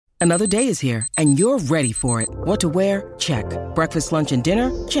Another day is here, and you're ready for it. What to wear? Check. Breakfast, lunch, and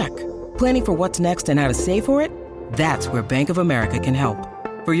dinner? Check. Planning for what's next and how to save for it? That's where Bank of America can help.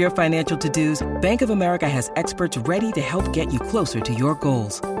 For your financial to-dos, Bank of America has experts ready to help get you closer to your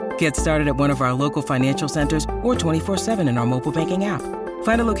goals. Get started at one of our local financial centers or 24/7 in our mobile banking app.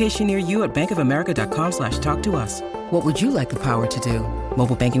 Find a location near you at bankofamerica.com/talktous. What would you like the power to do?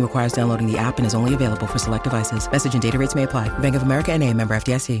 Mobile banking requires downloading the app and is only available for select devices. Message and data rates may apply. Bank of America N.A., member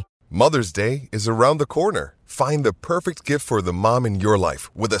FDIC. Mother's Day is around the corner. Find the perfect gift for the mom in your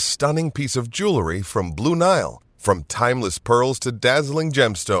life with a stunning piece of jewelry from Blue Nile. From timeless pearls to dazzling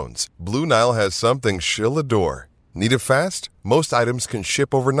gemstones, Blue Nile has something she'll adore. Need it fast? Most items can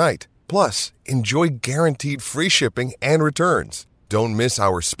ship overnight. Plus, enjoy guaranteed free shipping and returns. Don't miss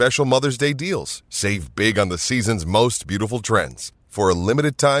our special Mother's Day deals. Save big on the season's most beautiful trends. For a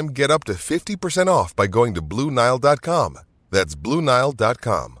limited time, get up to 50% off by going to BlueNile.com. That's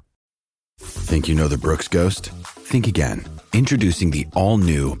BlueNile.com. Think you know the Brooks Ghost? Think again. Introducing the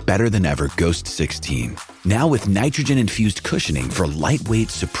all-new, better-than-ever Ghost 16. Now with nitrogen-infused cushioning for lightweight,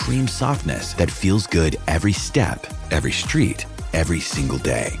 supreme softness that feels good every step, every street, every single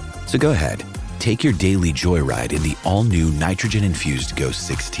day. So go ahead, take your daily joyride in the all-new nitrogen-infused Ghost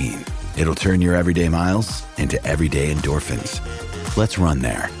 16. It'll turn your everyday miles into everyday endorphins. Let's run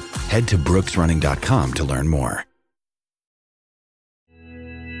there. Head to brooksrunning.com to learn more.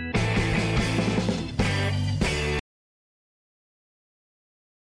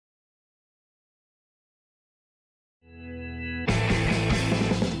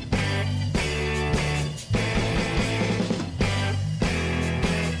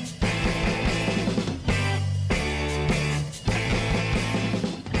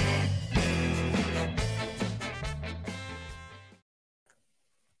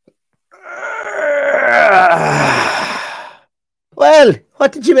 Well,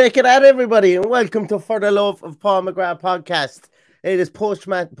 what did you make of that, everybody? And welcome to For the Love of Paul McGrath podcast. It is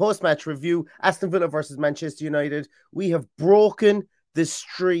post-match review, Aston Villa versus Manchester United. We have broken the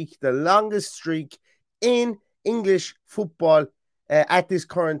streak, the longest streak in English football at this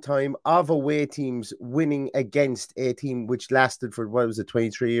current time of away teams winning against a team which lasted for,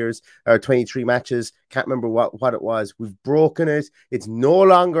 23 years or 23 matches. Can't remember what it was. We've broken it. It's no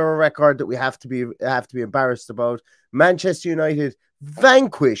longer a record that we have to be embarrassed about. Manchester United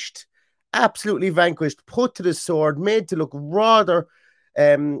vanquished, absolutely vanquished, put to the sword, made to look rather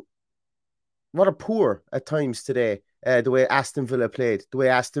poor at times today. The way Aston Villa played, the way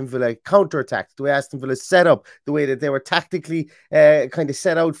Aston Villa counterattacked, the way Aston Villa set up, the way that they were tactically kind of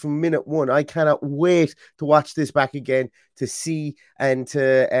set out from minute one. I cannot wait to watch this back again, to see and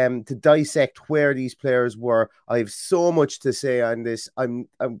to dissect where these players were. I have so much to say on this. I'm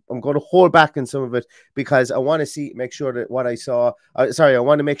going to hold back on some of it because I want to make sure that what I saw. I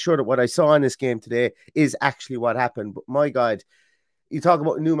want to make sure that what I saw in this game today is actually what happened. But my God. You talk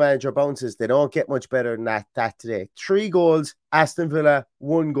about new manager bounces. They don't get much better than that today. 3 goals, Aston Villa,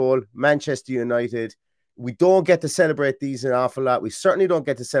 1 goal, Manchester United. We don't get to celebrate these an awful lot. We certainly don't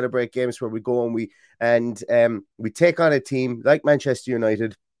get to celebrate games where we go and we take on a team like Manchester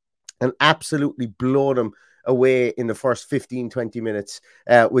United and absolutely blow them away in the first 15-20 minutes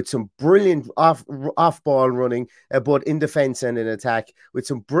with some brilliant off-ball running, but in defence and in attack, with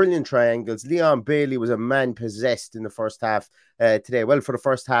some brilliant triangles. Leon Bailey was a man possessed in the first half today. Well, for the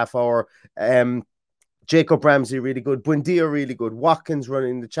first half hour, Jacob Ramsey really good, Buendia really good, Watkins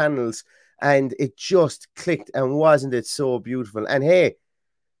running the channels, and it just clicked, and wasn't it so beautiful? And hey,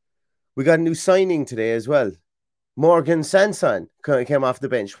 we got a new signing today as well. Morgan Sanson came off the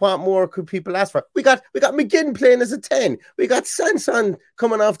bench. What more could people ask for? We got McGinn playing as a 10. We got Sanson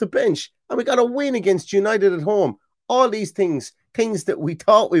coming off the bench. And we got a win against United at home. All these things that we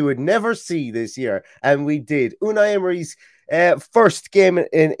thought we would never see this year. And we did. Unai Emery's first game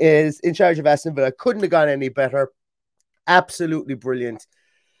in charge of Aston Villa couldn't have gone any better. Absolutely brilliant.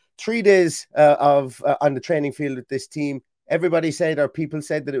 3 days on the training field with this team. Everybody said, or people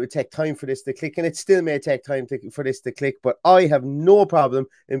said, that it would take time for this to click, and it still may take time for this to click, but I have no problem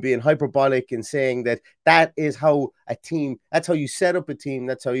in being hyperbolic and saying that is how a team, that's how you set up a team,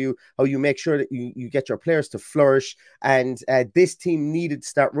 that's how you make sure that you get your players to flourish, and this team needed to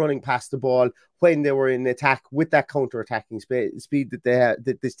start running past the ball when they were in attack with that counter-attacking speed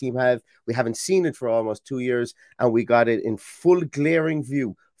that this team have. We haven't seen it for almost 2 years, and we got it in full glaring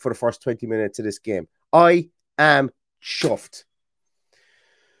view for the first 20 minutes of this game. I am chuffed.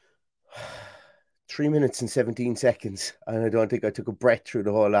 3 minutes and 17 seconds, and I don't think I took a breath through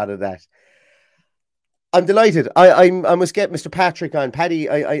the whole lot of that. I'm delighted. I must get Mr. Patrick on. Paddy,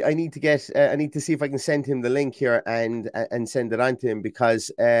 I need to get I need to see if I can send him the link here and send it on to him,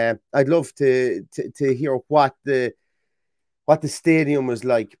 because I'd love to hear what the stadium was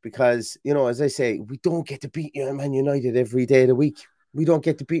like, because, you know, as I say, we don't get to beat Man United every day of the week. We don't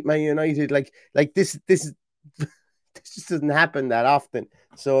get to beat Man United like this. This just doesn't happen that often.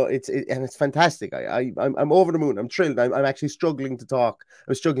 So it's fantastic. I'm over the moon. I'm thrilled. I'm actually struggling to talk.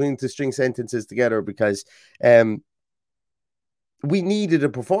 I'm struggling to string sentences together, because we needed a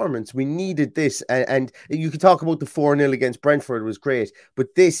performance. We needed this, and you could talk about the 4-0 against Brentford was great,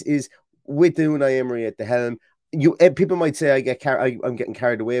 but this is with the Unai Emery at the helm. People might say I'm getting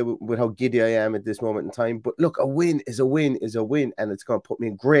carried away with how giddy I am at this moment in time. But look, a win is a win, and it's going to put me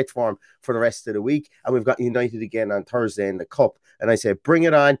in great form for the rest of the week. And we've got United again on Thursday in the Cup. And I say, bring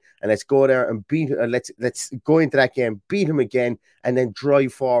it on, and let's go there and beat. Let's go into that game, beat him again, and then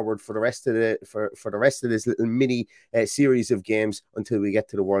drive forward for the rest of this little mini series of games until we get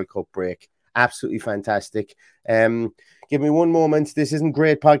to the World Cup break. Absolutely fantastic. Give me one moment. This isn't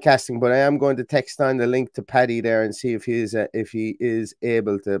great podcasting, but I am going to text on the link to Paddy there and see if he is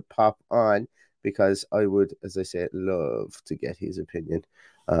able to pop on, because I would, as I say, love to get his opinion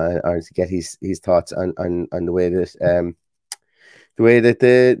or to get his thoughts on the way that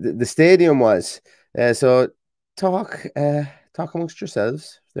the stadium was. So talk amongst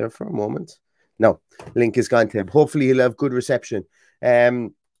yourselves there for a moment. No, link is gone to him. Hopefully he'll have good reception.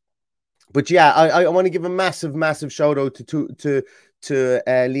 But yeah, I want to give a massive shout out to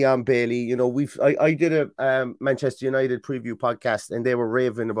Leon Bailey. You know, I did a Manchester United preview podcast, and they were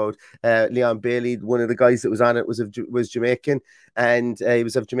raving about Leon Bailey. One of the guys that was on it was Jamaican, and he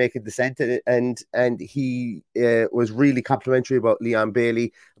was of Jamaican descent, and he was really complimentary about Leon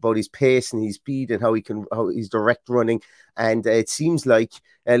Bailey, about his pace and his speed and how he's direct running. And it seems like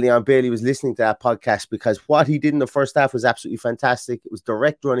Leon Bailey was listening to that podcast, because what he did in the first half was absolutely fantastic. It was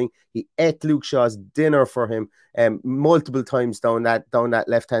direct running. He ate Luke Shaw's dinner for him multiple times down that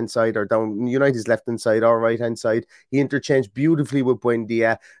left-hand side, or down United's left-hand side or right-hand side. He interchanged beautifully with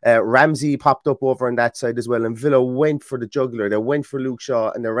Buendia. Ramsey popped up over on that side as well, and Villa went for the juggler. They went for Luke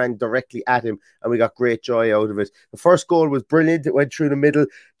Shaw, and they ran directly at him, and we got great joy out of it. The first goal was brilliant. It went through the middle.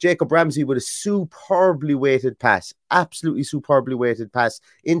 Jacob Ramsey with a superbly weighted pass, absolutely superbly weighted pass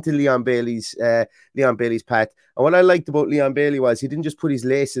into Leon Bailey's path. And what I liked about Leon Bailey was he didn't just put his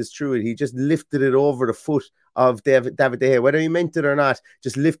laces through it. He just lifted it over the foot of David De Gea, whether he meant it or not.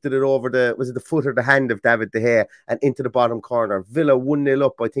 Just lifted it over the foot or the hand of David De Gea and into the bottom corner. Villa 1-0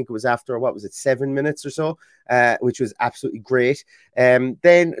 up. I think it was after 7 minutes or so, which was absolutely great.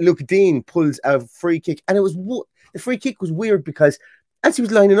 Then Luke Dean pulls a free kick, and the free kick was weird, because as he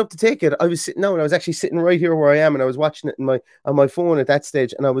was lining up to take it, I was sitting down, and I was actually sitting right here where I am, and I was watching it on my phone at that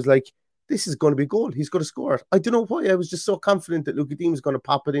stage, and I was like, this is going to be a goal. He's going to score it. I don't know why. I was just so confident that Luke Dean was going to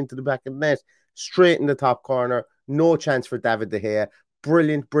pop it into the back of the net, straight in the top corner. No chance for David De Gea.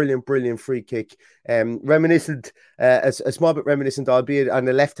 Brilliant free kick. Reminiscent, a small bit reminiscent, albeit on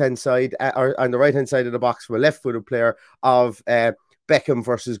the left-hand side, or on the right-hand side of the box from a left-footed player, of Beckham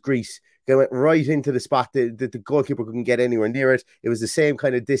versus Greece. They went right into the spot that the goalkeeper couldn't get anywhere near it. It was the same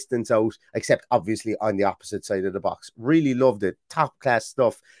kind of distance out, except obviously on the opposite side of the box. Really loved it. Top class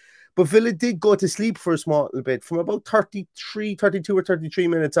stuff. But Villa did go to sleep for a small bit from about 32 or 33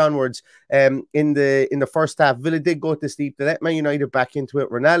 minutes onwards. In the first half, Villa did go to sleep. They let Man United back into it.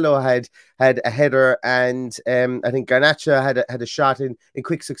 Ronaldo had a header, and I think Garnacha had a shot in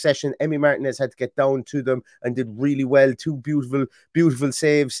quick succession. Emi Martinez had to get down to them and did really well. Two beautiful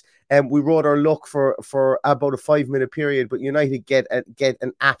saves. We rode our luck for about a 5-minute period, but United get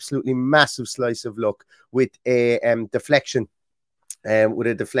an absolutely massive slice of luck with a deflection. With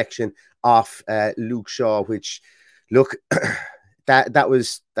a deflection off Luke Shaw, which, look, that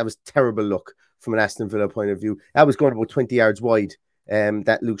was terrible luck from an Aston Villa point of view. That was going about 20 yards wide.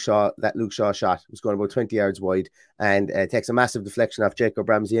 That Luke Shaw shot was going about 20 yards wide, and takes a massive deflection off Jacob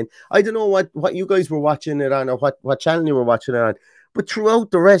Ramsey. And I don't know what you guys were watching it on, or what channel you were watching it on. But throughout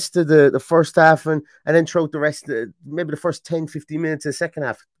the rest of the first half, and then throughout the rest of maybe the first 10, 15 minutes of the second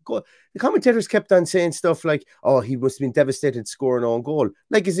half, the commentators kept on saying stuff like, oh, he must have been devastated to score an own goal.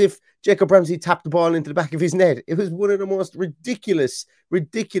 Like as if Jacob Ramsey tapped the ball into the back of his net. It was one of the most ridiculous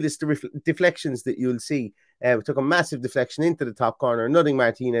deflections that you'll see. We took a massive deflection into the top corner. Nothing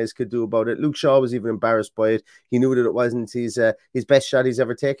Martinez could do about it. Luke Shaw was even embarrassed by it. He knew that it wasn't his best shot he's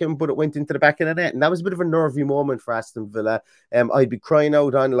ever taken, but it went into the back of the net. And that was a bit of a nervy moment for Aston Villa. I'd be crying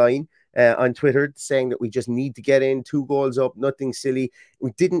out online on Twitter saying that we just need to get in 2 goals up, nothing silly.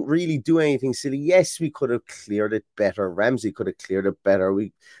 We didn't really do anything silly. Yes, we could have cleared it better. Ramsey could have cleared it better.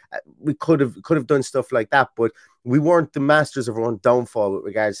 We could have done stuff like that, but we weren't the masters of our own downfall with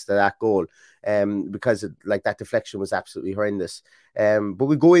regards to that goal, because that deflection was absolutely horrendous. But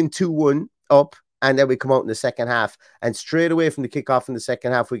we go in 2-1 up, and then we come out in the second half, and straight away from the kickoff in the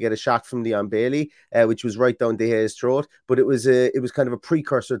second half, we get a shot from Leon Bailey, which was right down De Gea's throat. But it was kind of a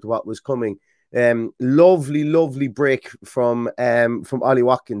precursor to what was coming. Lovely break from Ollie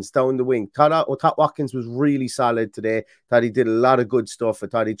Watkins down the wing. Thought Watkins was really solid today. Thought he did a lot of good stuff. I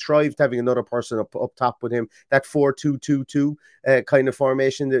thought he thrived having another person up top with him. That 4-2-2-2 kind of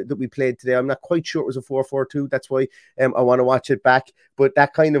formation that we played today. I'm not quite sure it was a 4-4-2. That's why I want to watch it back. But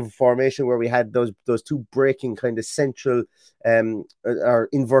that kind of formation where we had those 2 breaking kind of central or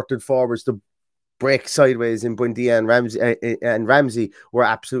inverted forwards, the break sideways in Buendia and Ramsey were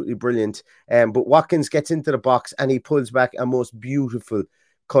absolutely brilliant. But Watkins gets into the box and he pulls back a most beautiful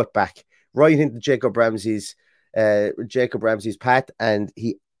cutback right into Jacob Ramsey's path, and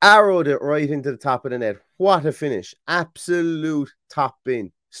he arrowed it right into the top of the net. What a finish. Absolute top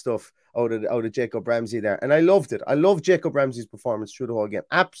bin stuff out of Jacob Ramsey there. And I loved it. I loved Jacob Ramsey's performance through the whole game.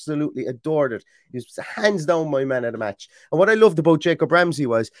 Absolutely adored it. He was hands down my man of the match. And what I loved about Jacob Ramsey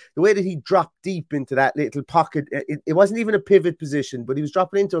was the way that he dropped deep into that little pocket. It wasn't even a pivot position, but he was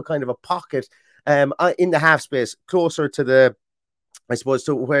dropping into a kind of a pocket in the half space, closer to the, I suppose,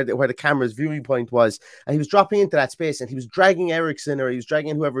 to where the camera's viewing point was, and he was dropping into that space, and he was dragging Ericsson, or he was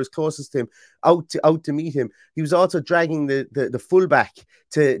dragging whoever was closest to him out to meet him. He was also dragging the fullback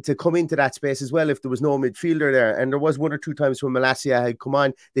to come into that space as well if there was no midfielder there. And there was 1 or 2 times when Malacia had come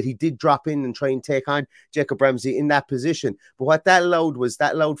on that he did drop in and try and take on Jacob Ramsey in that position. But what that allowed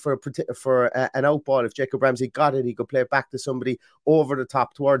for an out ball. If Jacob Ramsey got it, he could play it back to somebody over the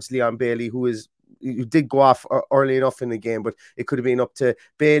top towards Leon Bailey, who did go off early enough in the game, but it could have been up to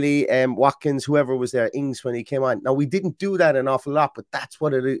Bailey, Watkins, whoever was there, Ings when he came on. Now, we didn't do that an awful lot, but that's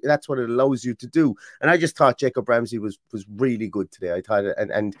what it allows you to do. And I just thought Jacob Ramsey was really good today. I thought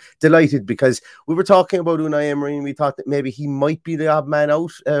and delighted, because we were talking about Unai Emery, and we thought that maybe he might be the odd man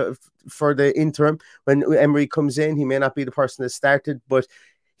out for the interim when Emery comes in. He may not be the person that started, but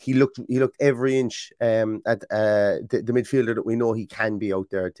he looked every inch at the midfielder that we know he can be out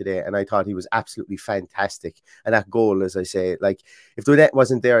there today. And I thought he was absolutely fantastic. And that goal, as I say, like, if the net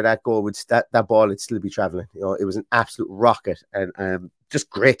wasn't there, that goal that ball would still be traveling. You know, it was an absolute rocket, and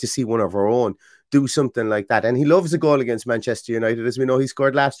just great to see one of our own do something like that. And he loves a goal against Manchester United, as we know he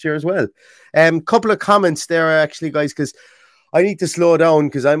scored last year as well. Couple of comments there, actually, guys, because I need to slow down,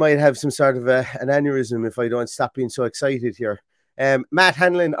 because I might have some sort of an aneurysm if I don't stop being so excited here. Matt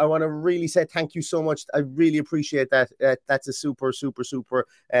Hanlon, I want to really say thank you so much. I really appreciate that. That's a super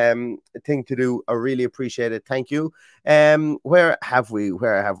thing to do. I really appreciate it. Thank you. Where have we?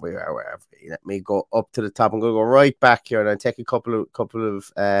 Let me go up to the top. I'm going to go right back here, and I'll take a couple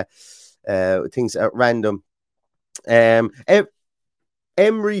of things at random.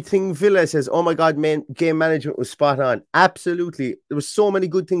 Emery Thing Villa says, "Oh my God, man, game management was spot on." Absolutely. There were so many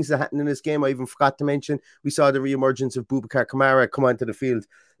good things that happened in this game. I even forgot to mention, we saw the re-emergence of Boubacar Kamara come onto the field.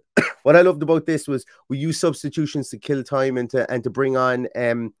 What I loved about this was we used substitutions to kill time and to bring on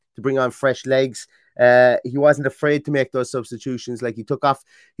fresh legs. He wasn't afraid to make those substitutions. Like, he took off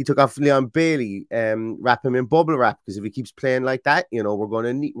Leon Bailey, wrap him in bubble wrap, because if he keeps playing like that, you know, we're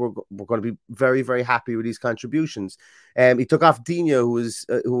going to be very, very happy with his contributions. He took off Digne, who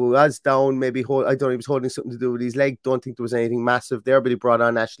was down, maybe I don't know, he was holding something to do with his leg. Don't think there was anything massive there, but he brought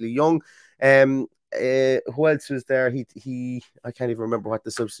on Ashley Young. Who else was there? I can't even remember what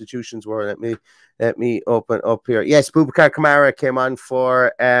the substitutions were. Let me open up here. Yes, Boubacar Kamara came on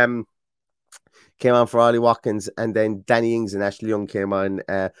for Ollie Watkins, and then Danny Ings and Ashley Young came on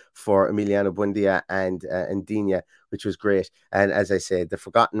for Emiliano Buendia and Digne, which was great. And as I said, the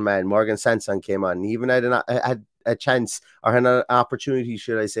forgotten man, Morgan Sanson, came on. He even had a chance, or an opportunity,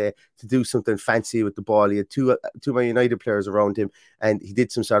 should I say, to do something fancy with the ball. He had two Man United players around him, and he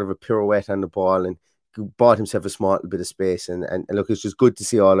did some sort of a pirouette on the ball and bought himself a small bit of space. And look, it's just good to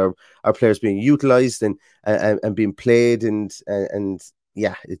see all our players being utilised and being played, and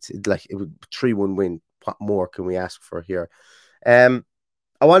yeah, it's like it would 3-1 win. What more can we ask for here? I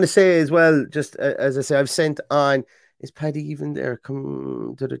want to say as well, just as I say, I've sent on. Is Paddy even there?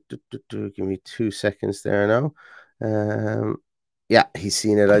 Come, give me 2 seconds there now. Yeah, he's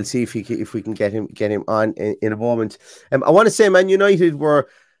seen it. I'll see if we can get him on in a moment. I want to say, Man United were.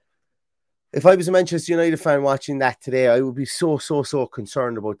 If I was a Manchester United fan watching that today, I would be so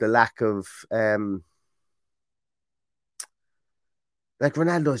concerned about the lack of Like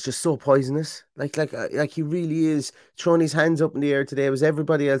Ronaldo is just so poisonous. Like he really is throwing his hands up in the air today. It was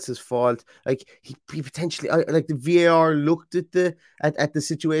everybody else's fault. Like he potentially like the VAR looked at the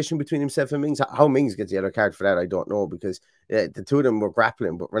situation between himself and Mings. How Mings gets the yellow card for that, I don't know, because the two of them were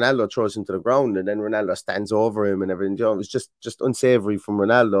grappling, but Ronaldo throws him to the ground and then Ronaldo stands over him and everything. You know, it was just unsavory from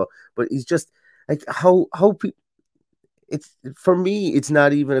Ronaldo. But he's just like how it's for me. It's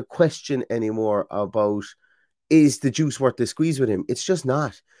not even a question anymore about, is the juice worth the squeeze with him? It's just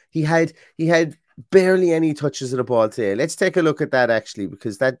not. He had barely any touches of the ball today. Let's take a look at that actually,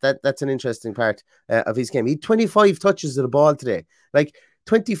 because that's an interesting part of his game. He had 25 touches of the ball today, like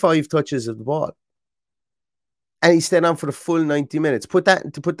 25 touches of the ball, and he stayed on for the full 90 minutes. Put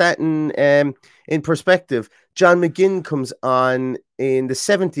that in perspective. John McGinn comes on in the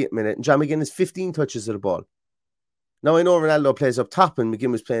 70th minute, and John McGinn has 15 touches of the ball. Now I know Ronaldo plays up top and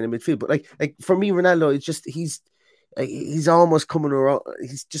McGinn was playing in midfield, but like for me, Ronaldo is just he's almost coming around.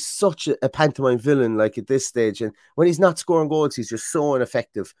 He's just such a pantomime villain, like at this stage. And when he's not scoring goals, he's just so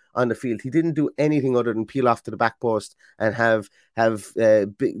ineffective on the field. He didn't do anything other than peel off to the back post and have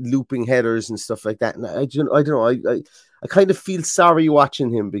big looping headers and stuff like that. And I don't know. I kind of feel sorry watching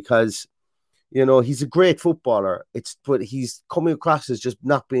him because, you know, he's a great footballer. But he's coming across as just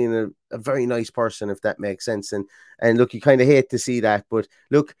not being a very nice person, if that makes sense. And look, you kind of hate to see that. But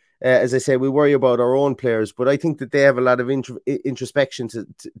look, as I say, we worry about our own players, but I think that they have a lot of introspection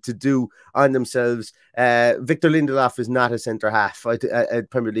to do on themselves. Victor Lindelof is not a centre half, a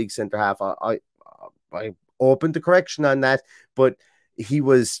Premier League centre half. I open to correction on that, but he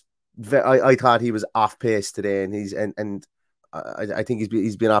was. I thought he was off pace today, and I think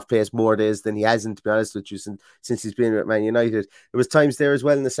he's been off pace more days than he hasn't, to be honest with you, since he's been at Man United. There was times there as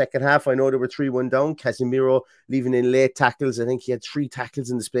well in the second half. I know they were 3-1 down. Casemiro leaving in late tackles. I think he had 3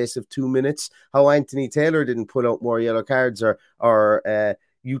 tackles in the space of 2 minutes. How Anthony Taylor didn't pull out more yellow cards or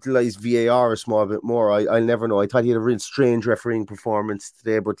utilize VAR a small bit more, I'll never know. I thought he had a real strange refereeing performance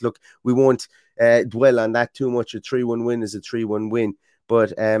today, but look, we won't dwell on that too much. A 3-1 win is a 3-1 win.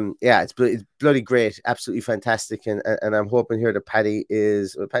 But yeah, it's bloody great, absolutely fantastic, and I'm hoping here that Paddy's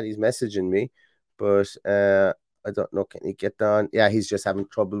messaging me, but I don't know. Can he get down? Yeah, he's just having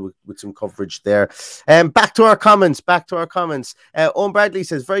trouble with some coverage there. Back to our comments. Owen Bradley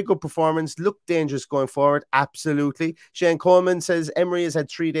says, very good performance. Look dangerous going forward. Absolutely. Shane Coleman says, Emery has had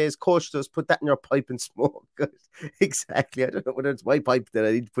 3 days. Coach does. Put that in your pipe and smoke. Exactly. I don't know whether it's my pipe that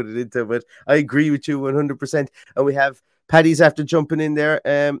I need to put it into, but I agree with you 100%. And we have Paddy's after jumping in there.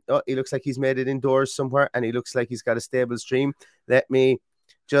 He looks like he's made it indoors somewhere, and he looks like he's got a stable stream. Let me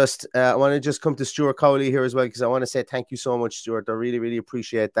just, I want to just come to Stuart Cowley here as well, because I want to say thank you so much, Stuart. I really, really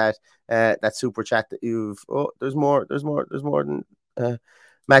appreciate that super chat that you've. Oh, there's more than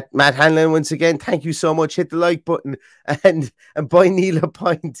Matt Hanlon once again. Thank you so much. Hit the like button and buy Neil a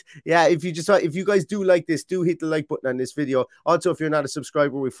pint. Yeah, if you guys do like this, do hit the like button on this video. Also, if you're not a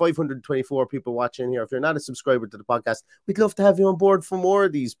subscriber, we've 524 people watching here. If you're not a subscriber to the podcast, we'd love to have you on board for more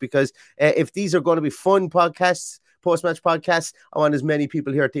of these, because if these are going to be fun podcasts, post-match podcasts, I want as many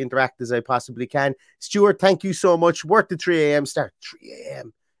people here to interact as I possibly can. Stuart, thank you so much. Work the 3 a.m. start. 3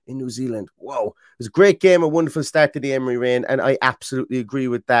 a.m. in New Zealand. Whoa. It was a great game, a wonderful start to the Emery reign, and I absolutely agree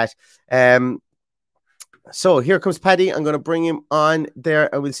with that. So here comes Paddy. I'm going to bring him on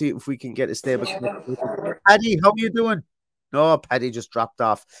there, and we'll see if we can get a stable connection. Paddy, how are you doing? No, Paddy just dropped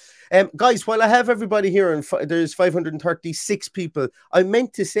off. Guys, while I have everybody here, and there's 536 people, I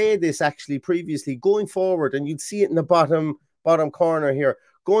meant to say this actually previously, going forward, and you'd see it in the bottom corner here.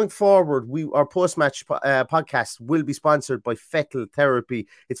 Going forward, our post-match podcast will be sponsored by Fettle Therapy.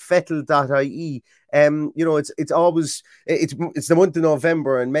 It's fettle.ie. You know, it's always the month of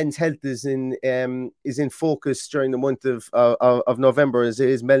November, and men's health is in focus during the month of November, as it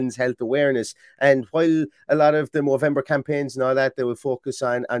is Men's Health Awareness. And while a lot of the November campaigns and all that, they will focus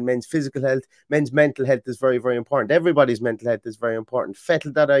on men's physical health, men's mental health is very, very important. Everybody's mental health is very important.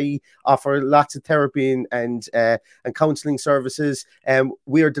 Fettle.ie offer lots of therapy and counselling services.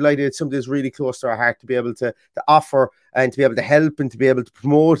 We are delighted it's something that's really close to our heart to be able to offer and to be able to help and to be able to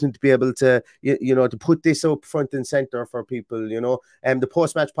promote and to be able to, you know, to put this up front and center for people, you know. The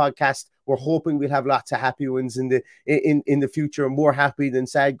post-match podcast, we're hoping we'll have lots of happy ones in the future, more happy than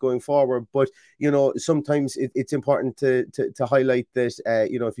sad going forward. But, you know, sometimes it's important to highlight that,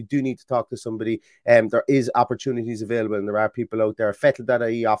 you know, if you do need to talk to somebody, there is opportunities available, and there are people out there.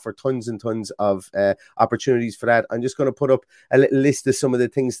 Fettle.ie offer tons and tons of opportunities for that. I'm just going to put up a little list of some of the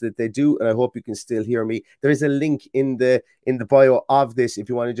things that they do, and I hope you can still hear me. There is a link in in the bio of this if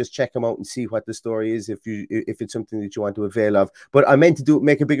you want to just check them out and see what the story is if it's something that you want to avail of. But I meant to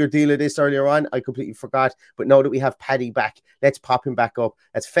make a bigger deal of this earlier on. I completely forgot. But now that we have Paddy back, let's pop him back up.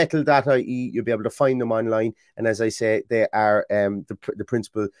 That's fettle.ie. You'll be able to find them online. And as I say, they are the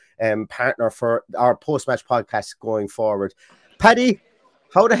principal partner for our post-match podcast going forward. Paddy,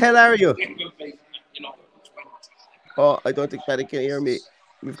 how the hell are you? Oh, I don't think Paddy can hear me.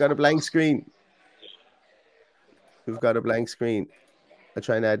 We've got a blank screen. I'll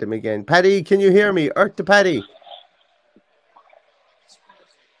try and add him again. Paddy, can you hear me? Earth to Paddy.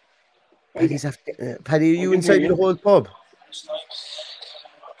 Paddy, are you inside the whole pub?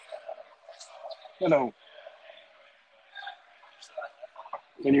 Hello.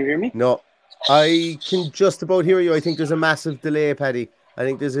 Can you hear me? No. I can just about hear you. I think there's a massive delay, Paddy.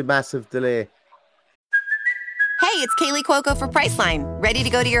 Hey, it's Kaylee Cuoco for Priceline. Ready to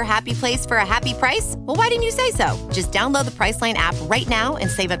go to your happy place for a happy price? Well, why didn't you say so? Just download the Priceline app right now and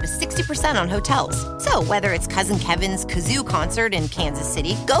save up to 60% on hotels. So whether it's Cousin Kevin's Kazoo Concert in Kansas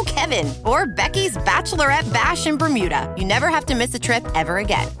City, go Kevin, or Becky's Bachelorette Bash in Bermuda, you never have to miss a trip ever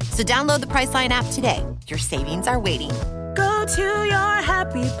again. So download the Priceline app today. Your savings are waiting. Go to your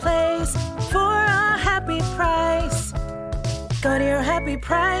happy place for a happy price. Go to your happy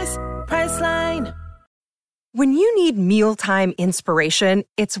price, Priceline. When you need mealtime inspiration,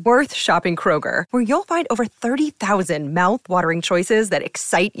 it's worth shopping Kroger, where you'll find over 30,000 mouth-watering choices that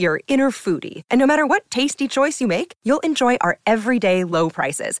excite your inner foodie. And no matter what tasty choice you make, you'll enjoy our everyday low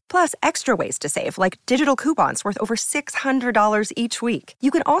prices, plus extra ways to save, like digital coupons worth over $600 each week. You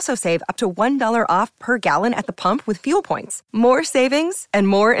can also save up to $1 off per gallon at the pump with fuel points. More savings and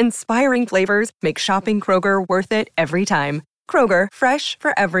more inspiring flavors make shopping Kroger worth it every time. Kroger, fresh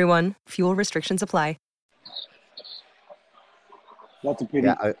for everyone. Fuel restrictions apply. That's a pity.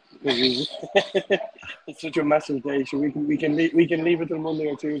 Yeah, it's such a massive day, so we can leave it till Monday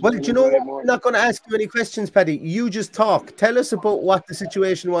or Tuesday. Well, do you know what? I'm not going to ask you any questions, Paddy. You just talk. Tell us about what the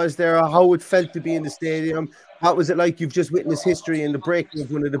situation was there, how it felt to be in the stadium. What was it like? You've just witnessed history in the breaking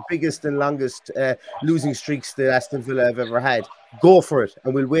of one of the biggest and longest losing streaks that Aston Villa have ever had. Go for it,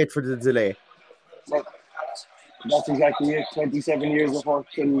 and we'll wait for the delay. Well, that's exactly it. 27 years of work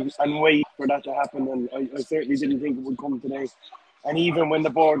and wait for that to happen, and I certainly didn't think it would come today. And even when the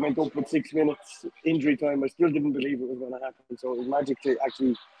board went up with 6 minutes injury time, I still didn't believe it was going to happen. So it was magic to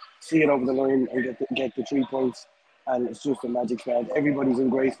actually see it over the line and get the 3 points. And it's just a magic start. Everybody's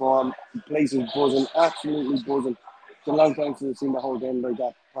in great form. The place is buzzing, absolutely buzzing. It's a long time since I've seen the whole game like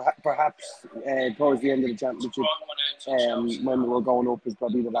that. Perhaps towards the end of the championship, when we were going up, is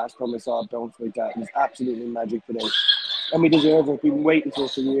probably the last time I saw a bounce like that. It was absolutely magic today. And we deserve it. We've been waiting for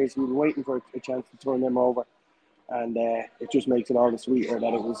it for years. We've been waiting for a chance to turn them over. And it just makes it all the sweeter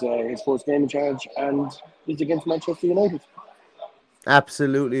that it was his first game in charge and it's against Manchester United.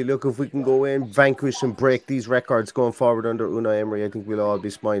 Absolutely. Look, if we can go in, vanquish and break these records going forward under Unai Emery, I think we'll all be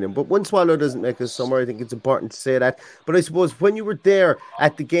smiling. But one swallow doesn't make a summer. I think it's important to say that. But I suppose when you were there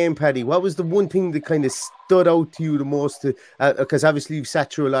at the game, Paddy, what was the one thing that kind of stood out to you the most? Because obviously you've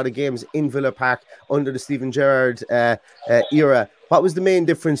sat through a lot of games in Villa Park under the Steven Gerrard era. What was the main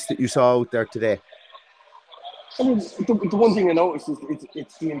difference that you saw out there today? I mean, the one thing I noticed is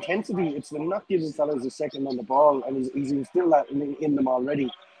it's the intensity. It's the not giving fellas a second on the ball, and he's instilled that in them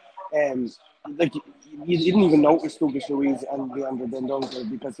already. Like you didn't even notice Lucas Luiz and Leandro Dendoncker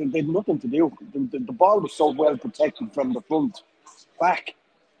because they had nothing to do. The ball was so well protected from the front, back.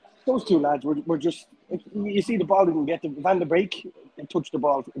 Those two lads were just. You see, the ball didn't get to Van der Beek. Touched the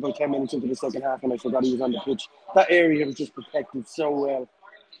ball about 10 minutes into the second half, and I forgot he was on the pitch. That area was just protected so well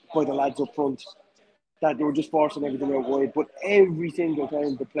by the lads up front that they were just forcing everything out wide. But every single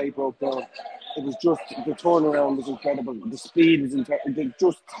time the play broke down, it was just, the turnaround was incredible. The speed was incredible.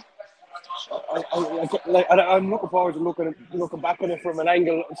 I'm looking forward to looking back at it from an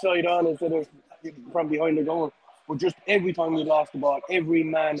angle side on instead of from behind the goal. But just every time we lost the ball, every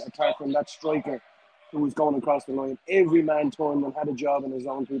man apart from that striker who was going across the line, every man turned and had a job in his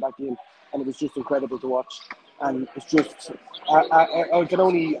own to be back in. And it was just incredible to watch. And it's just, I can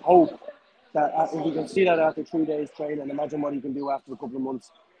only hope that if we can see that after 3 days training, imagine what he can do after a couple of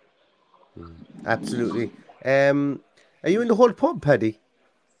months. Absolutely. Are you in the whole pub, Paddy?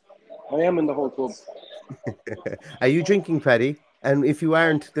 I am in the whole pub. Are you drinking, Paddy? And if you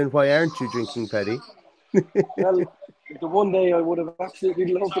aren't, then why aren't you drinking, Paddy? Well, the one day I would have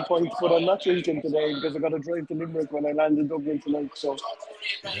absolutely loved the points, but I'm not drinking today because I got to drive to Limerick when I land in Dublin tonight. So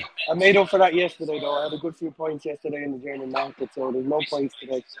I made up for that yesterday, though. I had a good few points yesterday in the German market, so there's no points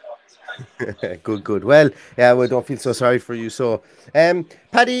today. Good. Well, yeah, well, don't feel so sorry for you. So,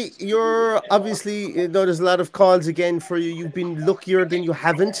 Paddy, you're obviously, there's a lot of calls again for you. You've been luckier than you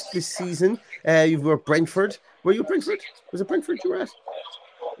haven't this season. You were Brentford. Were you Brentford? Was it Brentford you were at?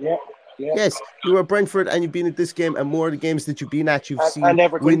 Yeah. Yes, you were Brentford, and you've been at this game, and more of the games that you've been at, you've seen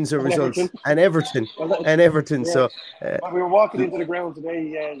wins or results. And Everton. Yeah. So, when we were walking into the ground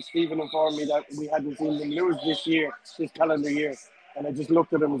today, Stephen informed me that we hadn't seen them lose this calendar year. And I just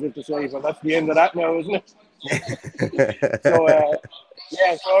looked at him as if to say, well, that's the end of that now, isn't it? So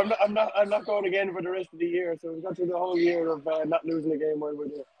I'm not going again for the rest of the year. So we've got through the whole year of not losing a game while we're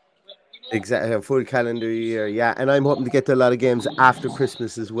there. Exactly, a full calendar year, yeah. And I'm hoping to get to a lot of games after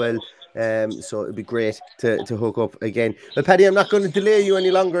Christmas as well. So it'd be great to hook up again. But Paddy, I'm not going to delay you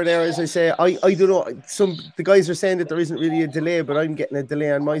any longer there. As I say, I don't know. The guys are saying that there isn't really a delay, but I'm getting a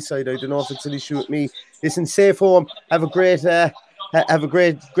delay on my side. I don't know if it's an issue with me. Listen, safe home. Have a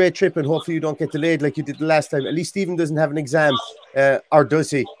great trip, and hopefully you don't get delayed like you did the last time. At least Stephen doesn't have an exam, or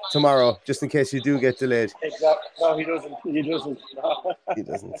does he, tomorrow, just in case you do get delayed? Exactly. No, he doesn't. He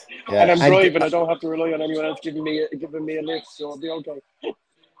doesn't. Yeah. And I'm driving. I don't have to rely on anyone else giving me a lift, so I'll be okay.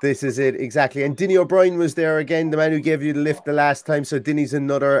 This is it, exactly. And Dinny O'Brien was there again, the man who gave you the lift the last time. So Dinny's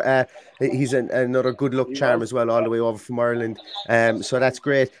another another good luck charm as well, all the way over from Ireland. So that's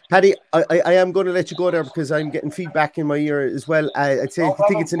great. Paddy, I am going to let you go there because I'm getting feedback in my ear as well. I'd say I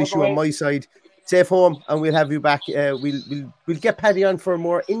think it's an issue on my side. Safe home, and we'll have you back. We'll get Paddy on for a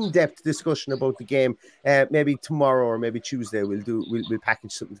more in-depth discussion about the game. Maybe tomorrow or maybe Tuesday. We'll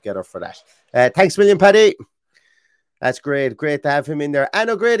package something together for that. Thanks a million, Paddy. That's great. Great to have him in there. Anne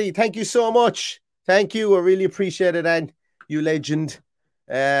O'Grady, thank you so much. Thank you. I really appreciate it, Anne. You legend.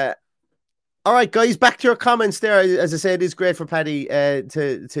 All right, guys, back to your comments there. As I said, it's great for Paddy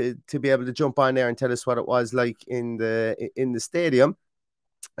to be able to jump on there and tell us what it was like in the stadium.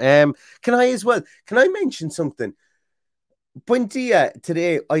 Can I mention something? Buendia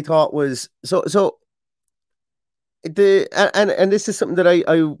today, I thought was so and this is something that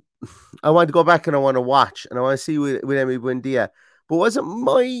I want to go back and I want to watch and I want to see with Emi Buendia. But was it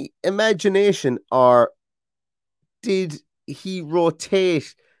my imagination or did he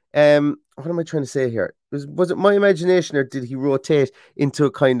rotate? What am I trying to say here? Was it my imagination or did he rotate into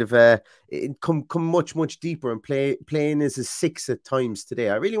a kind of come much deeper and playing as a 6 at times today?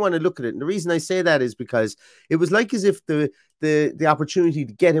 I really want to look at it. And the reason I say that is because it was like as if the opportunity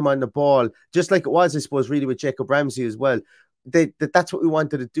to get him on the ball, just like it was, I suppose, really with Jacob Ramsey as well. That's what we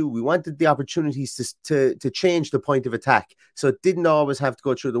wanted to do. We wanted the opportunities to change the point of attack. So it didn't always have to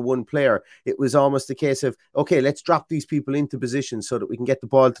go through the one player. It was almost a case of, okay, let's drop these people into position so that we can get the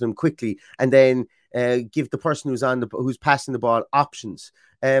ball to them quickly and then give the person who's passing the ball options.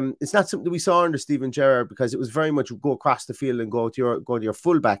 It's not something that we saw under Steven Gerrard because it was very much go across the field and go to your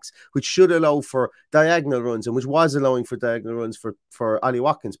fullbacks, which should allow for diagonal runs and which was allowing for diagonal runs for Ollie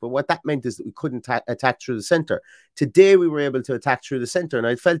Watkins. But what that meant is that we couldn't attack through the centre. Today we were able to attack through the centre, and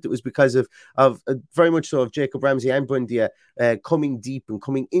I felt it was because of very much so of Jacob Ramsey and Buendia coming deep and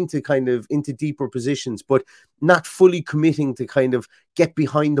coming into deeper positions, but not fully committing to kind of get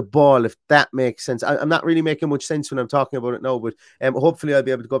behind the ball, if that makes sense. I'm not really making much sense when I'm talking about it now, but hopefully I'll be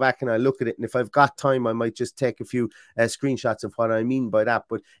able to go back and I'll look at it. And if I've got time, I might just take a few screenshots of what I mean by that.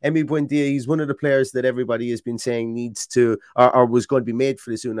 But Emi Buendia, he's one of the players that everybody has been saying needs to, or was going to be made for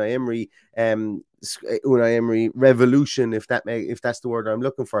this Unai Emery revolution, if that's the word I'm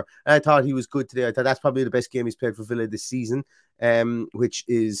looking for. And I thought he was good today. I thought that's probably the best game he's played for Villa this season, which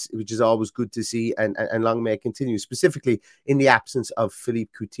is always good to see, and long may it continue, specifically in the absence of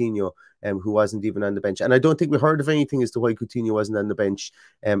Philippe Coutinho, who wasn't even on the bench. And I don't think we heard of anything as to why Coutinho wasn't on the bench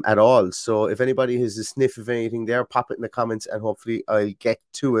at all. So if anybody has a sniff of anything there, pop it in the comments and hopefully I'll get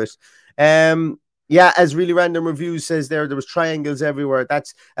to it. Yeah, as Really Random Reviews says there was triangles everywhere.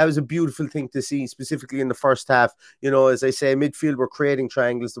 That was a beautiful thing to see, specifically in the first half. You know, as I say, midfield were creating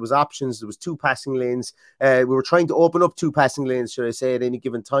triangles. There was options. There was 2 passing lanes. We were trying to open up 2 passing lanes, should I say, at any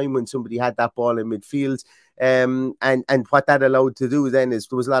given time when somebody had that ball in midfield. And what that allowed to do then is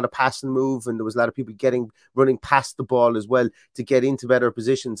there was a lot of pass and move, and there was a lot of people running past the ball as well to get into better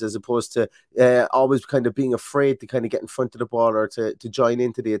positions, as opposed to always kind of being afraid to kind of get in front of the ball or to join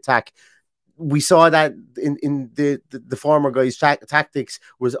into the attack. We saw that in the former guys' tactics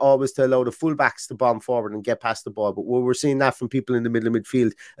was always to allow the fullbacks to bomb forward and get past the ball. But we're seeing that from people in the middle of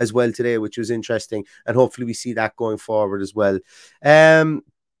midfield as well today, which was interesting. And hopefully we see that going forward as well.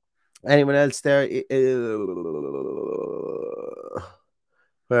 Anyone else there?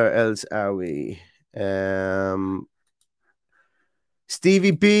 Where else are we?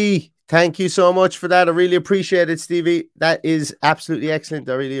 Stevie B, thank you so much for that. I really appreciate it, Stevie. That is absolutely excellent.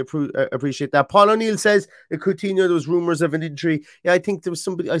 I really appreciate that. Paul O'Neill says Coutinho, there was rumors of an injury. Yeah, I think there was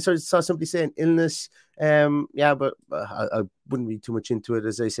somebody, I saw somebody saying illness. Yeah, but I wouldn't read too much into it.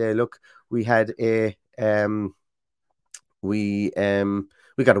 As I say, look, we had a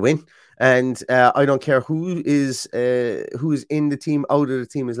we got to win, and I don't care who is in the team, out of the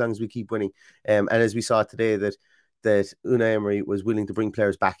team, as long as we keep winning. And as we saw today, that Unai Emery was willing to bring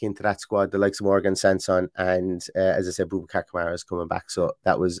players back into that squad, the likes of Morgan Sanson, and as I said, Boubacar Kamara is coming back. So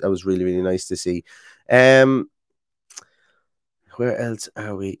that was really, really nice to see. Where else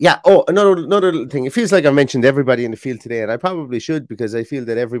are we? Yeah. Oh, another thing. It feels like I mentioned everybody in the field today, and I probably should, because I feel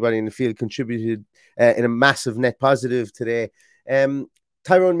that everybody in the field contributed in a massive net positive today.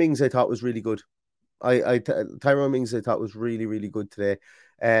 Tyrone Mings, I thought, was really good. Tyrone Mings, I thought, was really, really good today.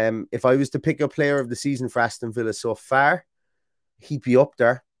 If I was to pick a player of the season for Aston Villa so far, he'd be up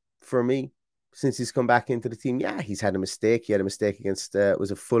there for me since he's come back into the team. Yeah, he's had a mistake. He had a mistake against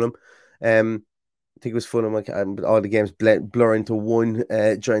was it Fulham? I think it was Fulham. All the games blur into one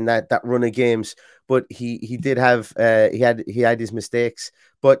during that run of games. But he did have he had his mistakes.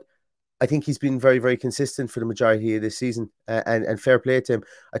 But I think he's been very, very consistent for the majority of this season, and fair play to him.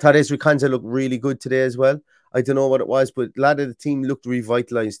 I thought Ezri Konsa looked really good today as well. I don't know what it was, but a lot of the team looked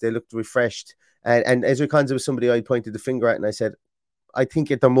revitalized. They looked refreshed. And Ezri Konsa was somebody I pointed the finger at, and I said, I think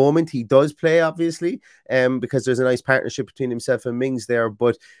at the moment he does play, obviously, because there's a nice partnership between himself and Mings there.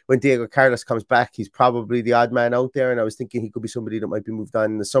 But when Diego Carlos comes back, he's probably the odd man out there. And I was thinking he could be somebody that might be moved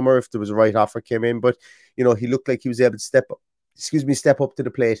on in the summer if there was a right offer came in. But, he looked like he was able to step up to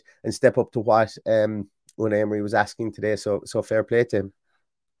the plate and step up to what Unai Emery was asking today. So fair play to him.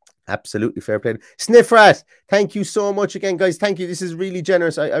 Absolutely fair play. Sniffrat, thank you so much again, guys. Thank you. This is really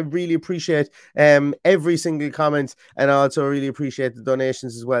generous. I really appreciate every single comment, and I also really appreciate the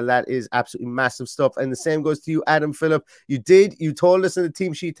donations as well. That is absolutely massive stuff. And the same goes to you, Adam Phillip. You told us in the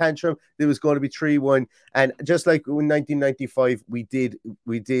team sheet tantrum there was going to be 3-1, and just like in 1995, we did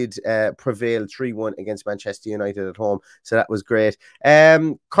prevail 3-1 against Manchester United at home. So that was great.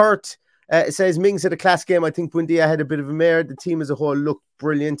 Kurt. It says Mings had a class game. I think Buendia had a bit of a mare. The team as a whole looked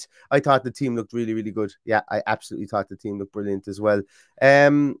brilliant. I thought the team looked really, really good. Yeah, I absolutely thought the team looked brilliant as well.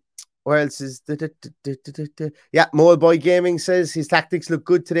 Where else is yeah, Mole Boy Gaming says his tactics look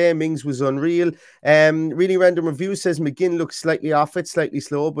good today. Mings was unreal. Really Random Review says McGinn looked slightly off it, slightly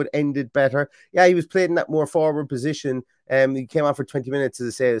slow, but ended better. Yeah, he was playing in that more forward position. He came on for 20 minutes.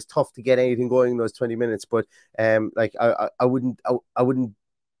 As I say, it's tough to get anything going in those 20 minutes, but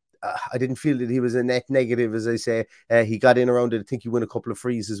I didn't feel that he was a net negative, as I say. He got in around it. I think he won a couple of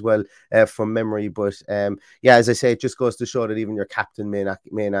frees as well from memory. But yeah, as I say, it just goes to show that even your captain may not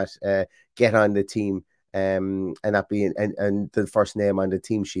get on the team and not be and the first name on the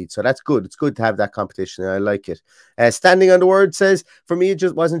team sheet. So that's good. It's good to have that competition. I like it. Standing on the Word says, for me, it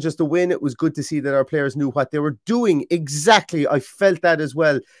just wasn't just a win. It was good to see that our players knew what they were doing. Exactly. I felt that as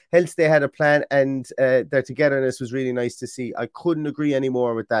well. Hence, they had a plan, and their togetherness was really nice to see. I couldn't agree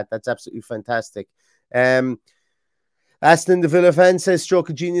anymore with that. That's absolutely fantastic. Aston, the Villa fan, says stroke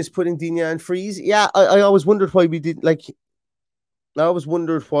of genius putting Digne on freeze. Yeah, I always wondered why we did I always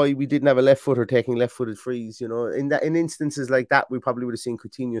wondered why we didn't have a left footer taking left-footed frees. In instances like that, we probably would have seen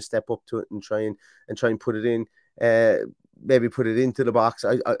Coutinho step up to it and try and put it in. Maybe put it into the box.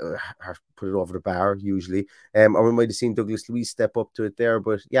 I put it over the bar usually. Or we might have seen Douglas Luiz step up to it there.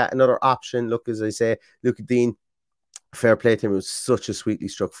 But yeah, another option. Look, as I say, Luca Dean, fair play to him. It was such a sweetly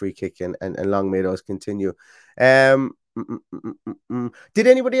struck free kick, and long may those continue. Did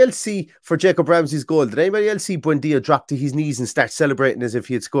anybody else see for Jacob Ramsey's goal? Did anybody else see Buendia drop to his knees and start celebrating as if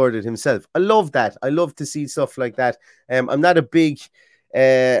he had scored it himself? I love that. I love to see stuff like that. I'm not a big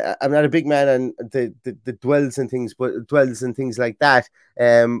man on the dwells and things like that.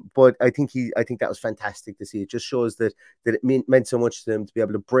 But I think that was fantastic to see. It just shows that it meant so much to them to be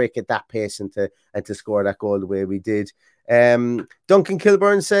able to break at that pace and to score that goal the way we did. Duncan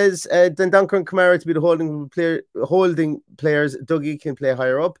Kilburn says then Duncan Kamara to be the holding players. Dougie can play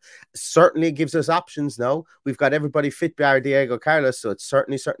higher up. Certainly gives us options now. We've got everybody fit bar Diego Carlos, so it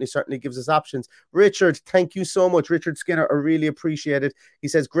certainly gives us options. Richard, thank you so much. Richard Skinner, I really appreciate it. He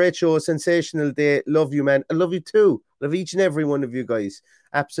says, great show, sensational day. Love you, man. I love you too. Love each and every one of you guys.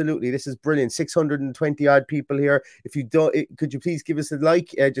 Absolutely. This is brilliant. 620 odd people here. If you don't, could you please give us a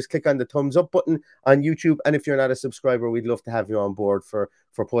like? Just click on the thumbs up button on YouTube. And if you're not a subscriber, we'd love to have you on board for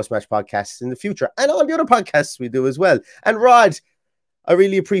post-match podcasts in the future and all the other podcasts we do as well. And Rod, I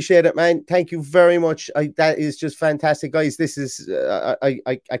really appreciate it, man. Thank you very much. That is just fantastic, guys. This is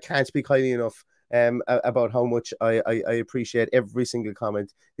I can't speak highly enough about how much I appreciate every single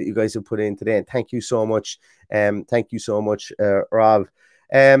comment that you guys have put in today. And thank you so much. Thank you so much, Rob.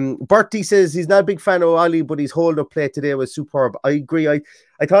 Bertie says he's not a big fan of Ollie, but his hold-up play today was superb. I agree. I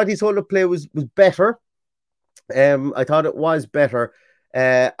thought his hold-up play was better. I thought it was better.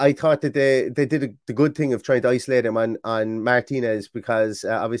 I thought that they did the good thing of trying to isolate him on Martinez because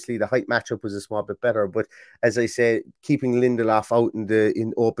obviously the height matchup was a small bit better. But as I say, keeping Lindelof out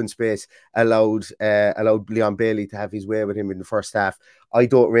in open space allowed Leon Bailey to have his way with him in the first half. I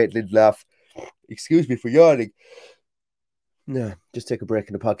don't rate Lindelof. Excuse me for yawning. No, just take a break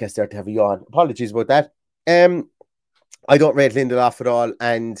in the podcast there to have a yawn. Apologies about that. I don't rate Lindelof at all,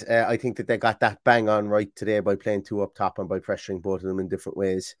 and I think that they got that bang on right today by playing two up top and by pressuring both of them in different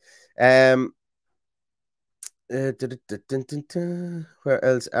ways. Where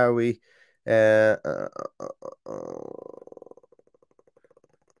else are we?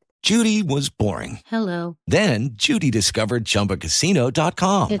 Judy was boring. Hello. Then Judy discovered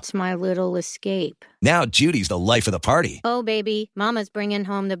ChumbaCasino.com. It's my little escape. Now Judy's the life of the party. Oh, baby, mama's bringing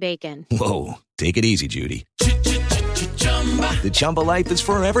home the bacon. Whoa, take it easy, Judy. The Chumba life is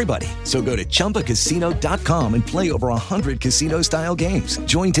for everybody. So go to ChumbaCasino.com and play over 100 casino-style games.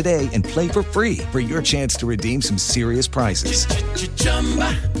 Join today and play for free for your chance to redeem some serious prizes.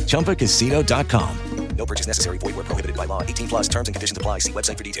 ChumbaCasino.com. No purchase necessary. Void where prohibited by law. 18+ terms and conditions apply. See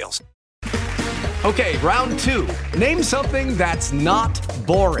website for details. Okay, round two. Name something that's not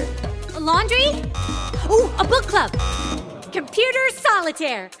boring. A laundry? Ooh, a book club. Computer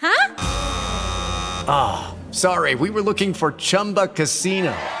solitaire, huh? Ah, sorry. We were looking for Chumba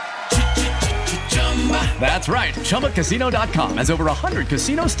Casino. That's right. ChumbaCasino.com has over 100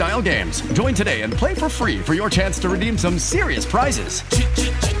 casino-style games. Join today and play for free for your chance to redeem some serious prizes.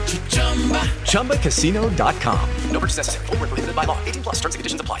 ChumbaCasino.com. No purchase necessary. Void where prohibited by law. 18+ terms and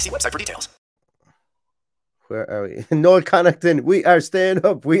conditions apply. See website for details. Where are we? Noel Connaughton, we are staying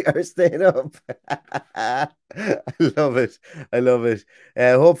up. We are staying up. I love it. I love it.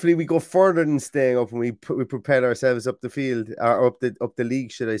 Hopefully we go further than staying up and we propel ourselves up the field or up the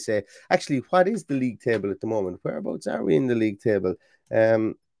league, should I say. Actually, what is the league table at the moment? Whereabouts are we in the league table?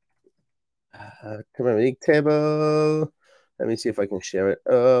 Come on, league table. Let me see if I can share it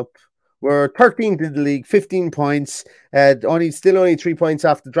up. We're 13th in the league, 15 points. Only 3 points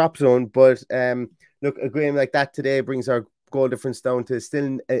off the drop zone, but look, a game like that today brings our goal difference down to it's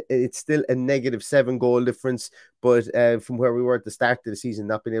still a -7 goal difference. But from where we were at the start of the season,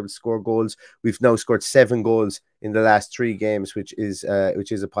 not being able to score goals, we've now scored 7 goals in the last 3 games, which is a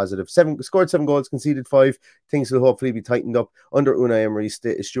positive. Scored 7 goals, conceded 5. Things will hopefully be tightened up under Unai Emery's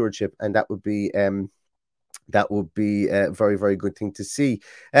stewardship, and that would be a very, very good thing to see.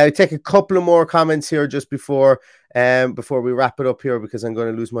 Take a couple of more comments here just before we wrap it up here, because I'm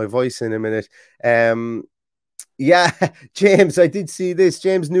going to lose my voice in a minute. Yeah, James, I did see this.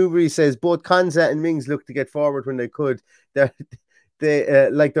 James Newbury says both Konza and Mings look to get forward when they could. They're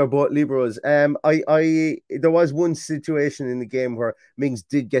both liberos. There was one situation in the game where Mings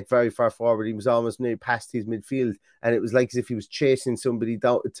did get very far forward. He was almost nearly past his midfield, and it was like as if he was chasing somebody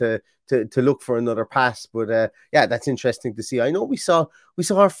down to look for another pass. But yeah, that's interesting to see. I know we saw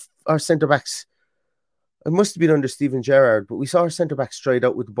our centre backs. It must have been under Steven Gerrard, but we saw our centre back stride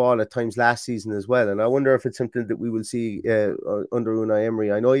out with the ball at times last season as well. And I wonder if it's something that we will see under Unai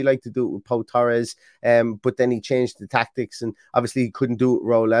Emery. I know he liked to do it with Pau Torres, but then he changed the tactics, and obviously he couldn't do it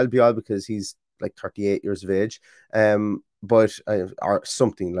with Raul Albiol because he's like 38 years of age. But or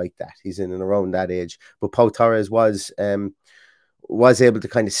something like that. He's in and around that age. But Pau Torres was able to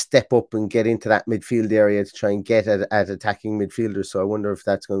kind of step up and get into that midfield area to try and get at attacking midfielders. So I wonder if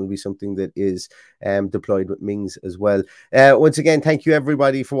that's going to be something that is deployed with Mings as well. Once again, thank you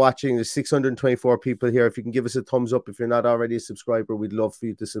everybody for watching. There's 624 people here. If you can give us a thumbs up, if you're not already a subscriber, we'd love for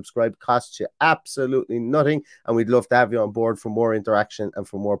you to subscribe. Costs you absolutely nothing, and we'd love to have you on board for more interaction and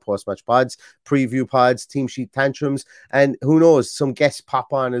for more post-match pods, preview pods, team sheet tantrums, and who knows, some guests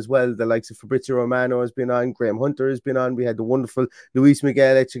pop on as well. The likes of Fabrizio Romano has been on, Graham Hunter has been on, we had the wonderful Luis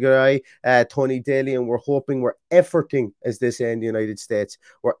Miguel Echegaray, Tony Daly, and we're efforting, as they say in the United States,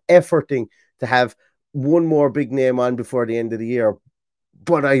 we're efforting to have one more big name on before the end of the year.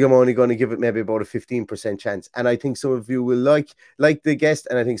 But I am only going to give it maybe about a 15% chance. And I think some of you will like the guest,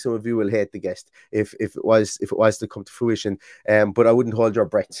 and I think some of you will hate the guest if it was to come to fruition. But I wouldn't hold your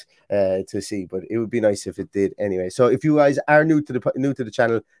breath to see. But it would be nice if it did anyway. So if you guys are new to the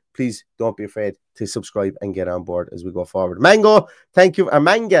channel, please don't be afraid to subscribe and get on board as we go forward. Mango, thank you.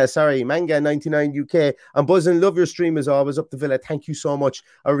 Manga99 UK. I'm buzzing. Love your stream as always. Up the Villa. Thank you so much.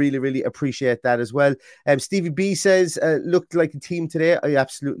 I really, really appreciate that as well. Stevie B says, looked like a team today. I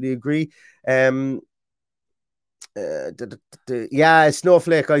absolutely agree.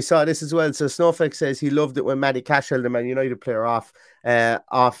 Snowflake, I saw this as well. So Snowflake says he loved it when Matty Cash held the Man United player off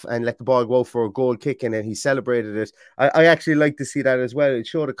and let the ball go for a goal kick, and then he celebrated it. I actually like to see that as well. It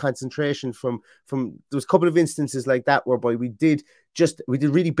showed a concentration from there was a couple of instances like that whereby we did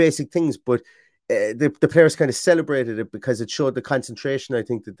really basic things, but the players kind of celebrated it because it showed the concentration I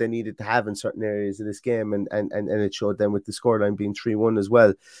think that they needed to have in certain areas of this game, and it showed them with the scoreline being 3-1 as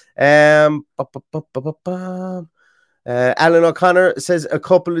well. Alan O'Connor says a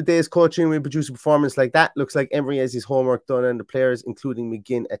couple of days coaching will produce a performance like that. Looks like Emery has his homework done and the players, including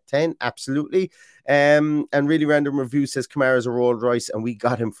McGinn at 10. Absolutely. And Really Random Review says Kamara's a rolled rice and we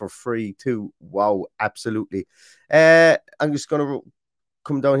got him for free too. Wow, absolutely. I'm just going to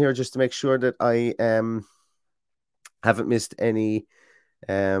come down here just to make sure that I haven't missed any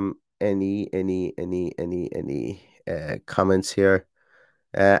comments here.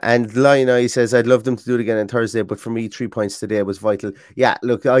 And Lionel says, I'd love them to do it again on Thursday, but for me, 3 points today was vital. Yeah,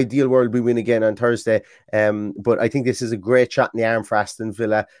 look, the ideal world, we win again on Thursday. But I think this is a great shot in the arm for Aston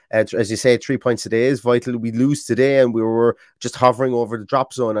Villa. As you say, 3 points today is vital. We lose today and we were just hovering over the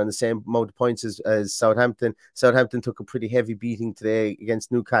drop zone on the same amount of points as Southampton. Southampton took a pretty heavy beating today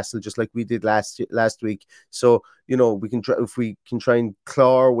against Newcastle, just like we did last week. So, you know, we can try, if we can try and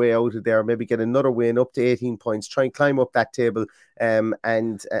claw our way out of there, maybe get another win up to 18 points, try and climb up that table, and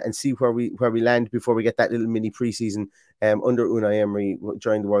see where we land before we get that little mini preseason under Unai Emery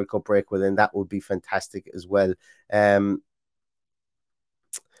during the World Cup break. Well, then that would be fantastic as well.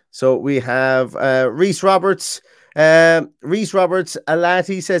 So we have Reese Roberts.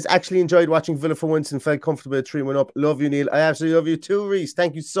 Alati says, actually enjoyed watching Villa for once and felt comfortable at 3-1 up. Love you, Neil. I absolutely love you too, Reese.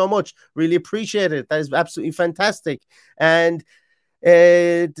 Thank you so much. Really appreciate it. That is absolutely fantastic. And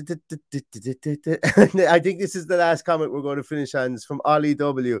I think this is the last comment we're going to finish on. It's from Ollie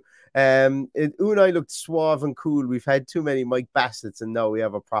W. Unai looked suave and cool. We've had too many Mike Bassett's and now we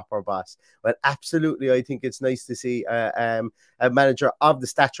have a proper boss. Well, absolutely, I think it's nice to see a manager of the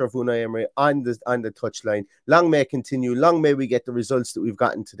stature of Unai Emery on the touchline. Long may it continue. Long may we get the results that we've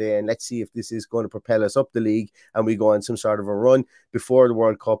gotten today, and let's see if this is going to propel us up the league and we go on some sort of a run before the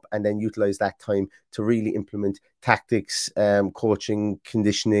World Cup, and then utilize that time to really implement tactics, coaching,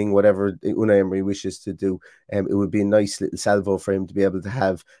 conditioning, whatever Unai Emery wishes to do. It would be a nice little salvo for him to be able to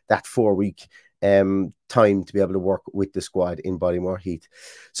have that 4-week time to be able to work with the squad in Bodymoor Heath.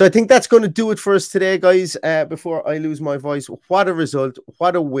 So I think that's going to do it for us today, guys. Before I lose my voice, what a result,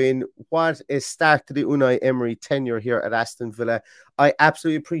 what a win, what a start to the Unai Emery tenure here at Aston Villa. I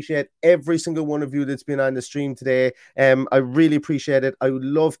absolutely appreciate every single one of you that's been on the stream today. I really appreciate it. I would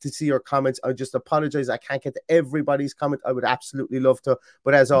love to see your comments. I just apologize I can't get to everybody's comment. I would absolutely love to,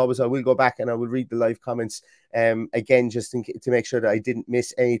 but as always, I will go back and I will read the live comments again, just to make sure that I didn't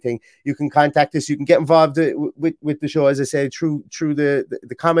miss anything. You can contact us. You can get involved with the show, as I said, through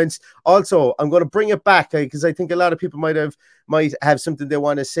the comments. Also, I'm going to bring it back because I think a lot of people might have something they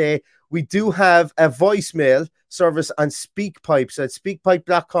want to say. We do have a voicemail service on SpeakPipe. So it's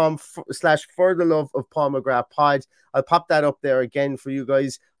speakpipe.com/for the love of Paul McGrath pod. I'll pop that up there again for you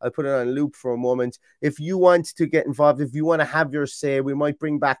guys. I'll put it on loop for a moment. If you want to get involved, if you want to have your say, we might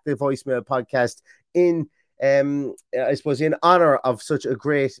bring back the voicemail podcast in I suppose in honor of such a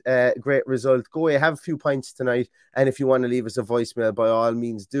great result. Go away, have a few pints tonight, and if you want to leave us a voicemail, by all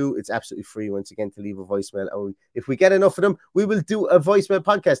means do. It's absolutely free once again to leave a voicemail, and if we get enough of them, we will do a voicemail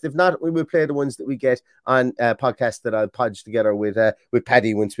podcast. If not, we will play the ones that we get on podcasts that I'll podge together with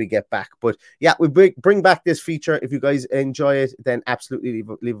Paddy once we get back. But yeah, we bring back this feature. If you guys enjoy it, then absolutely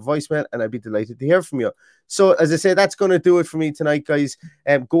leave a voicemail, and I'd be delighted to hear from you. So as I say, that's going to do it for me tonight, guys.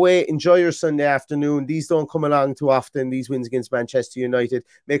 Go away, enjoy your Sunday afternoon. These don't come along too often, these wins against Manchester United.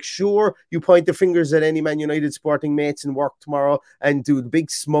 Make sure you point the fingers at any Man United sporting mates in work tomorrow and do the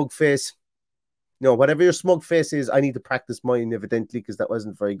big smug face. No, whatever your smug face is, I need to practice mine, evidently, because that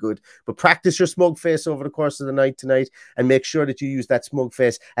wasn't very good. But practice your smug face over the course of the night tonight, and make sure that you use that smug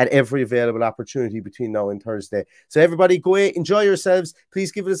face at every available opportunity between now and Thursday. So everybody, go away, enjoy yourselves.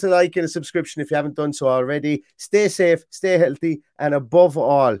 Please give us a like and a subscription if you haven't done so already. Stay safe, stay healthy, and above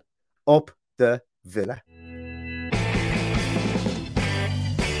all, up the Villa.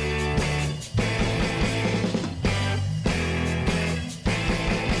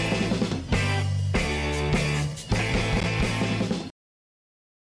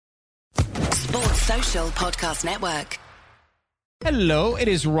 Social Podcast Network. Hello, it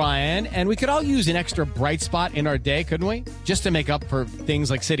is Ryan, and we could all use an extra bright spot in our day, couldn't we? Just to make up for things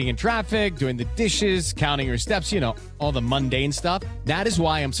like sitting in traffic, doing the dishes, counting your steps, all the mundane stuff. That is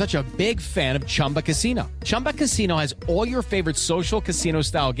why I'm such a big fan of Chumba Casino. Chumba Casino has all your favorite social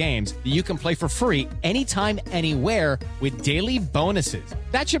casino-style games that you can play for free anytime, anywhere with daily bonuses.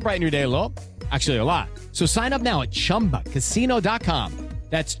 That should brighten your day a little. Actually, a lot. So sign up now at ChumbaCasino.com.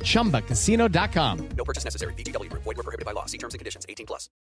 That's ChumbaCasino.com. No purchase necessary. VGW Group. Void where prohibited by law. See terms and conditions. 18+.